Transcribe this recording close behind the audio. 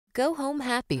Go home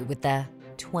happy with the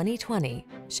 2020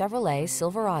 Chevrolet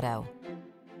Silverado.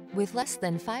 With less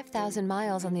than 5,000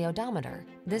 miles on the odometer,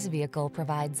 this vehicle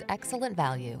provides excellent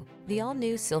value. The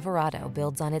all-new Silverado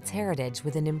builds on its heritage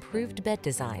with an improved bed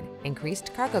design,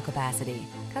 increased cargo capacity,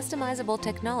 customizable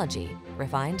technology,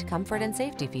 refined comfort and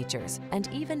safety features, and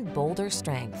even bolder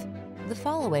strength. The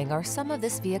following are some of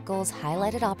this vehicle's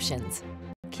highlighted options: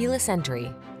 keyless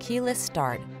entry, keyless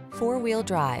start, four-wheel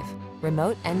drive,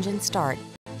 remote engine start,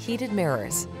 heated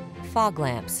mirrors, fog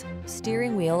lamps,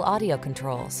 steering wheel audio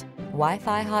controls,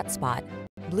 Wi-Fi hotspot,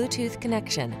 Bluetooth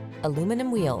connection, aluminum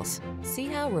wheels. See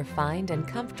how refined and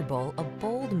comfortable a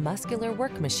bold, muscular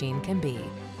work machine can be.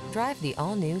 Drive the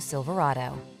all-new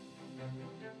Silverado.